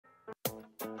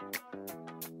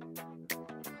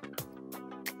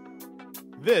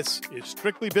This is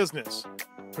Strictly Business,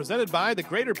 presented by the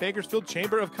Greater Bakersfield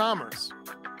Chamber of Commerce.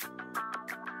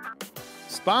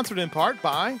 Sponsored in part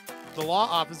by the law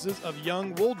offices of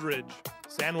Young Wooldridge,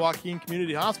 San Joaquin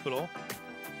Community Hospital.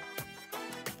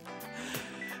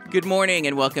 Good morning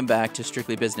and welcome back to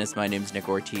Strictly Business. My name is Nick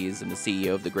Ortiz. I'm the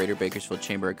CEO of the Greater Bakersfield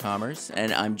Chamber of Commerce,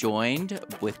 and I'm joined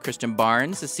with Kristen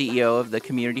Barnes, the CEO of the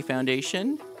Community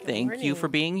Foundation. Thank you for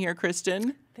being here,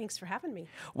 Kristen. Thanks for having me.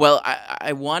 Well,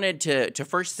 I wanted to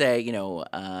first say,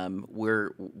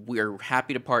 we're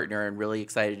happy to partner and really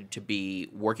excited to be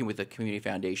working with the Community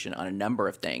Foundation on a number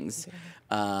of things. Okay.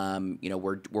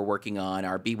 We're working on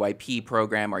our BYP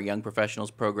program, our Young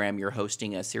Professionals program. You're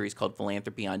hosting a series called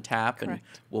Philanthropy on Tap, Correct. And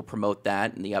we'll promote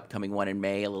that in the upcoming one in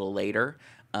May a little later.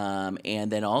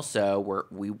 And then also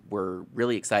we're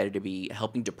really excited to be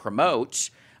helping to promote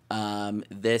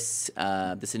this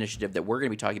initiative that we're going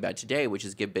to be talking about today, which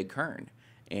is Give Big Kern.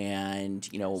 And,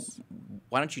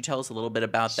 why don't you tell us a little bit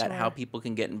about that, how people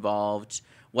can get involved,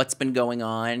 what's been going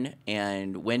on,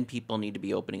 and when people need to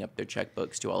be opening up their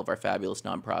checkbooks to all of our fabulous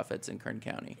nonprofits in Kern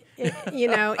County.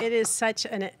 It is such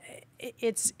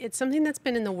it's something that's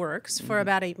been in the works for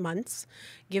about 8 months.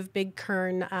 Give Big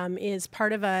Kern is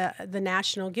part of the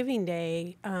National Giving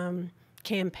Day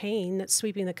campaign that's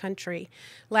sweeping the country.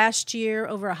 Last year,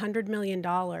 over $100 million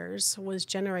was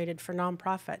generated for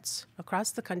nonprofits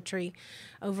across the country.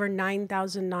 Over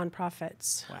 9,000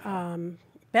 nonprofits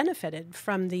benefited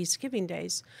from these giving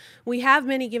days. We have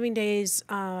many giving days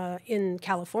in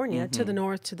California, to the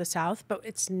north, to the south, but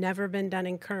it's never been done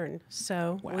in Kern.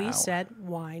 So we said,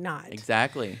 why not?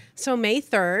 Exactly. So May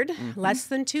 3rd, less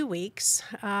than 2 weeks,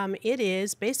 it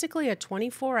is basically a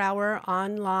 24-hour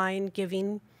online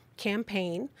giving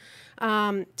campaign.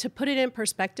 To put it in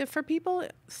perspective for people,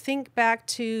 think back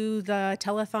to the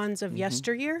telethons of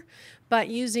yesteryear, but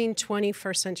using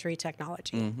 21st century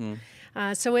technology.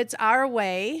 So it's our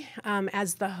way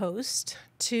as the host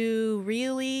to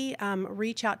really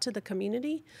reach out to the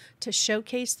community, to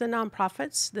showcase the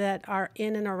nonprofits that are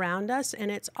in and around us, and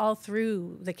it's all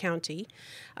through the county,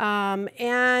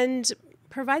 and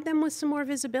provide them with some more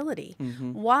visibility,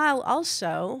 while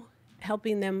also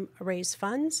helping them raise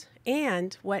funds.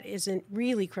 And what isn't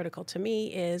really critical to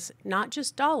me is not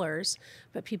just dollars,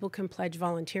 but people can pledge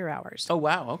volunteer hours. Oh,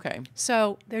 wow. Okay.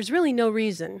 So there's really no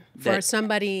reason for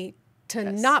somebody to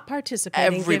not participate.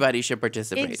 Everybody should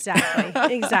participate.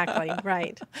 Exactly.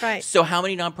 Right. So how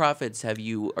many nonprofits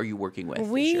are you working with?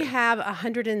 We have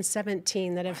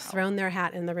 117 that have thrown their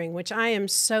hat in the ring, which I am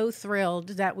so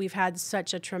thrilled that we've had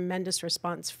such a tremendous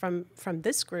response from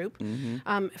this group.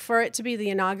 For it to be the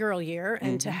inaugural year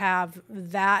and to have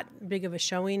that big of a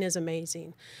showing is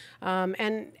amazing.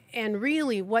 And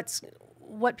really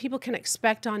what people can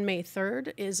expect on May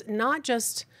 3rd is not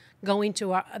just going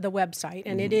to the website,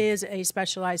 and it is a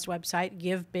specialized website,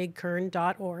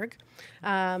 givebigkern.org.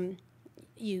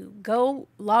 You go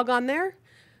log on there,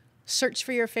 search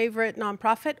for your favorite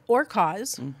nonprofit or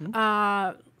cause,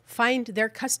 find their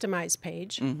customized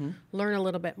page, learn a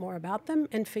little bit more about them,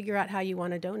 and figure out how you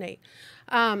want to donate.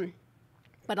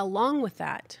 But along with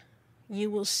that, you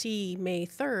will see May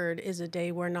 3rd is a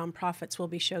day where nonprofits will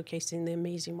be showcasing the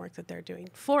amazing work that they're doing.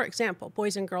 For example,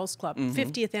 Boys and Girls Club,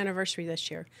 50th anniversary this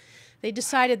year. They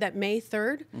decided that May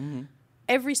 3rd,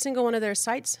 every single one of their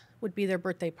sites would be their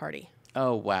birthday party.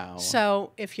 Oh, wow.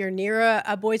 So if you're near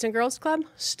a Boys and Girls Club,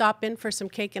 stop in for some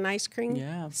cake and ice cream.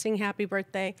 Yeah. Sing happy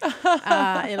birthday.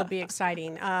 It'll be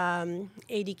exciting.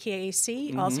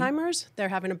 ADKAC, Alzheimer's, they're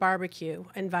having a barbecue,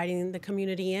 inviting the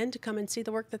community in to come and see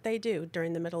the work that they do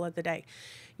during the middle of the day.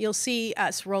 You'll see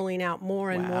us rolling out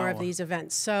more and more of these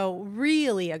events. So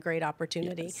really a great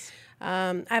opportunity. Yes.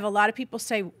 I have a lot of people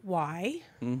say, why?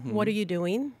 What are you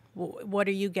doing? What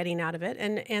are you getting out of it?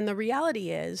 And the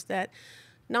reality is that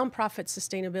nonprofit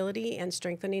sustainability and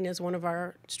strengthening is one of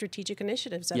our strategic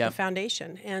initiatives at the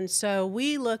foundation. And so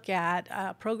we look at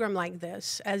a program like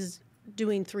this as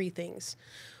doing three things.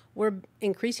 We're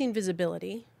increasing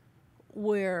visibility,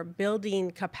 we're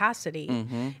building capacity,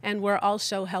 and we're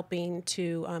also helping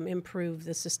to improve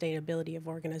the sustainability of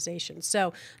organizations.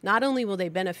 So not only will they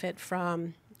benefit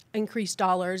from increased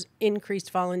dollars,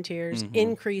 increased volunteers,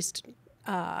 increased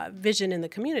vision in the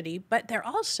community, but they're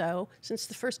also, since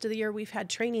the first of the year, we've had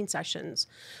training sessions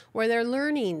where they're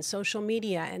learning social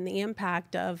media and the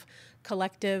impact of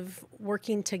collective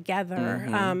working together,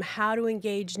 how to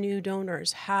engage new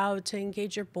donors, how to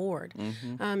engage your board.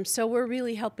 So we're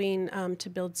really helping to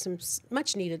build some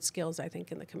much needed skills, I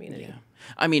think, in the community. Yeah.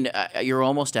 I mean, you're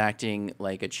almost acting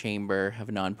like a chamber of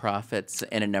nonprofits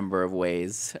in a number of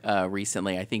ways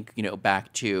recently. I think,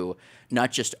 back to not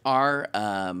just our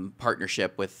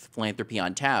partnership with Philanthropy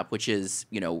on Tap, which is,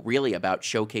 really about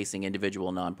showcasing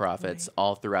individual nonprofits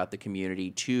all throughout the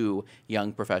community to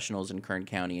young professionals in Kern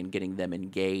County and getting them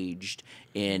engaged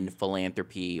in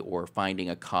philanthropy or finding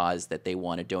a cause that they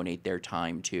want to donate their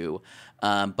time to.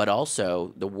 But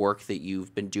also the work that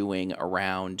you've been doing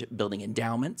around building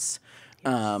endowments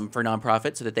for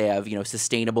nonprofits so that they have,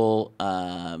 sustainable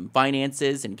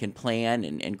finances and can plan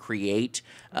and create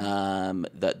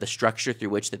the structure through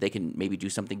which that they can maybe do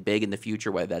something big in the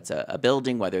future, whether that's a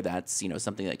building, whether that's,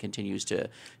 something that continues to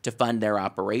fund their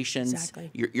operations.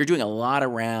 Exactly. You're doing a lot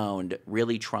around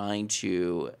really trying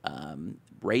to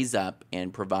raise up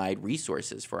and provide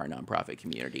resources for our nonprofit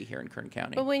community here in Kern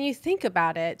County. But when you think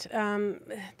about it,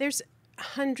 there's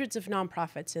hundreds of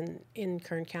nonprofits in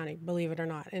Kern County, believe it or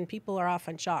not, and people are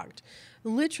often shocked.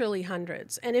 Literally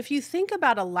hundreds. And if you think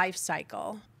about a life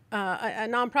cycle, a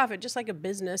nonprofit, just like a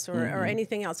business or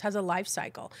anything else, has a life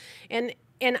cycle. And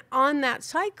on that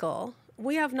cycle,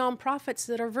 we have nonprofits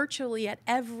that are virtually at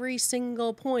every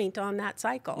single point on that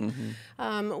cycle.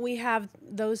 We have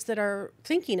those that are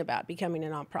thinking about becoming a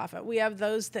nonprofit. We have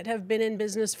those that have been in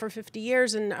business for 50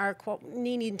 years and are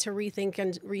needing to rethink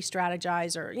and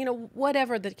re-strategize, or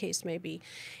whatever the case may be.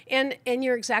 And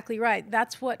you're exactly right.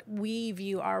 That's what we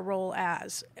view our role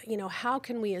as. How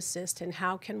can we assist and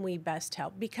how can we best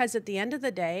help? Because at the end of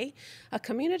the day, a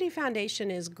community foundation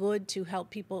is good to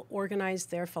help people organize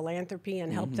their philanthropy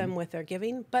and help them with their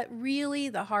giving, but really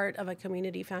the heart of a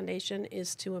community foundation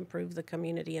is to improve the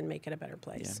community and make it a better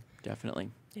place. Yeah,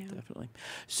 definitely. Yeah. Definitely.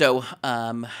 So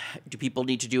do people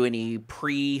need to do any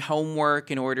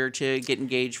pre-homework in order to get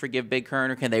engaged for Give Big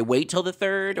Kern, or can they wait till the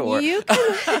 3rd? Or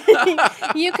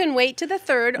You can wait to the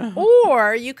 3rd,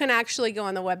 or you can actually go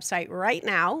on the website right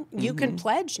now. You can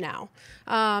pledge now.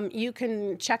 You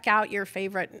can check out your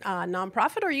favorite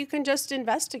nonprofit, or you can just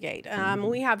investigate.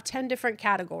 We have 10 different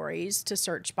categories to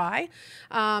search by,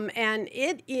 and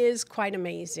it is quite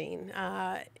amazing.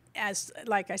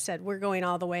 Like I said, we're going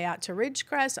all the way out to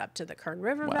Ridgecrest, up to the Kern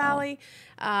River Valley,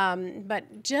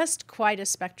 but just quite a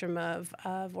spectrum of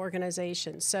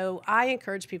organizations. So I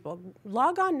encourage people,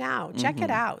 log on now, check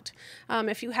it out.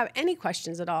 If you have any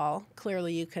questions at all,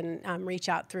 clearly you can reach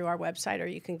out through our website, or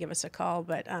you can give us a call.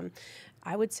 But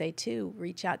I would say, too,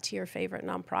 reach out to your favorite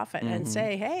nonprofit and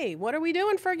say, hey, what are we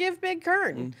doing for Give Big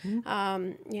Kern?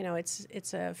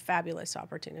 It's a fabulous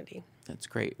opportunity. That's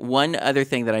great. One other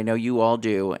thing that I know you all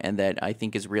do and that I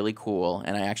think is really cool,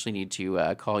 and I actually need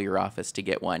to call your office to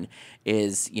get one,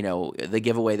 is, the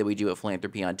giveaway that we do at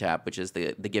Philanthropy on Tap, which is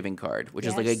the giving card, which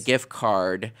is like a gift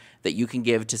card that you can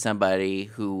give to somebody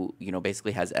who,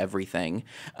 basically has everything,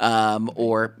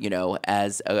 or,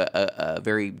 as a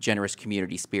very generous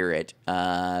community spirit,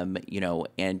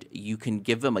 and you can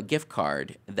give them a gift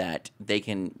card that they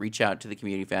can reach out to the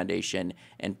Community Foundation,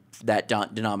 and that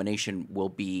denomination will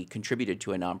be contributed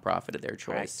to a nonprofit of their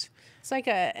choice.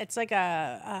 Correct. It's like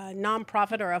a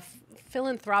nonprofit or a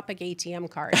philanthropic ATM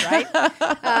card,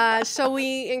 right? So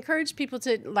we encourage people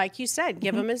to, like you said,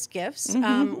 give them as gifts.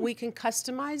 We can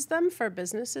customize them for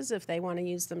businesses if they want to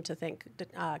use them to thank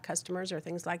customers or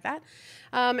things like that.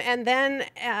 And then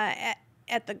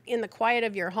in the quiet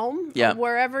of your home,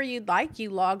 wherever you'd like, you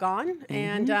log on,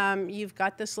 and you've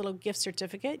got this little gift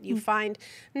certificate. You find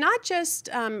not just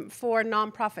for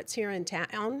nonprofits here in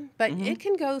town, but it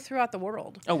can go throughout the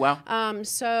world. Oh, wow.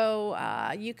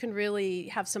 So you can really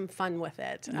have some fun with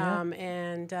it.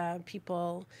 And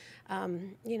people,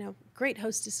 great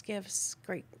hostess gifts,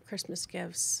 great Christmas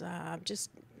gifts,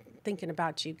 just thinking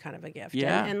about you kind of a gift.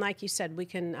 Yeah. And like you said, we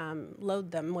can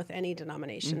load them with any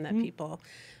denomination that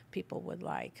people would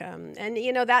like. And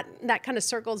that kind of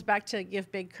circles back to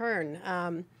Give Big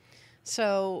Kern.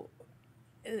 So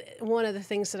one of the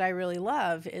things that I really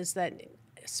love is that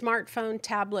smartphone,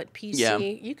 tablet,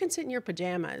 PC, you can sit in your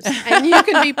pajamas and you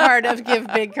can be part of Give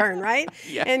Big Kern, right?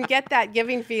 Yeah. And get that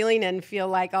giving feeling and feel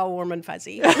like all warm and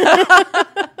fuzzy.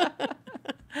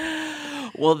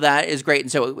 Well, that is great.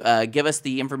 And so give us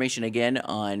the information again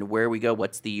on where we go.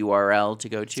 What's the URL to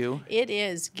go to? It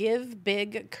is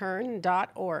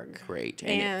givebigkern.org. Great.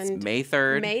 And it's May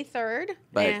 3rd. May 3rd.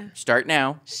 But start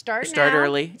now. Start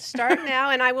early. Start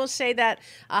now. And I will say that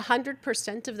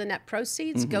 100% of the net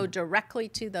proceeds go directly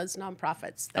to those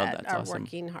nonprofits that are awesome.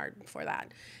 working hard for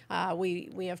that.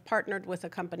 We have partnered with a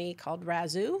company called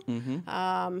Razoo,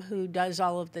 who does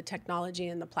all of the technology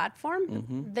and the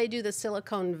platform. They do the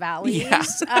Silicon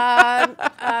Valley's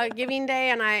Giving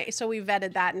Day, and so we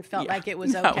vetted that and felt like it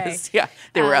was okay.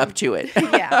 They were up to it.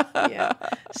 yeah.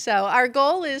 So our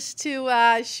goal is to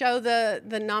show the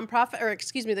nonprofit, or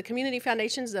excuse me, the community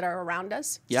foundations that are around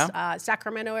us. Yeah.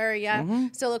 Sacramento area,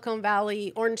 Silicon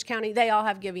Valley, Orange County, they all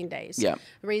have Giving Days. Yeah.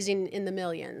 Raising in the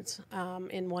millions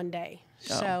in one day.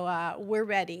 Oh. So we're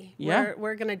ready. Yeah.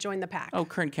 We're going to join the pack. Oh,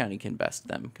 Kern County can best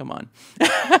them. Come on.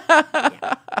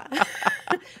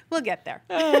 We'll get there.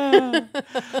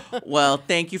 Well,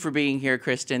 thank you for being here,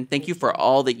 Kristen. Thank you for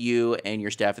all that you and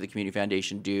your staff at the Community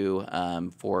Foundation do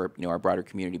for our broader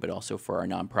community, but also for our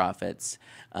nonprofits.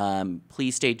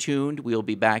 Please stay tuned. We'll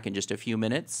be back in just a few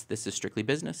minutes. This is Strictly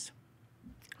Business.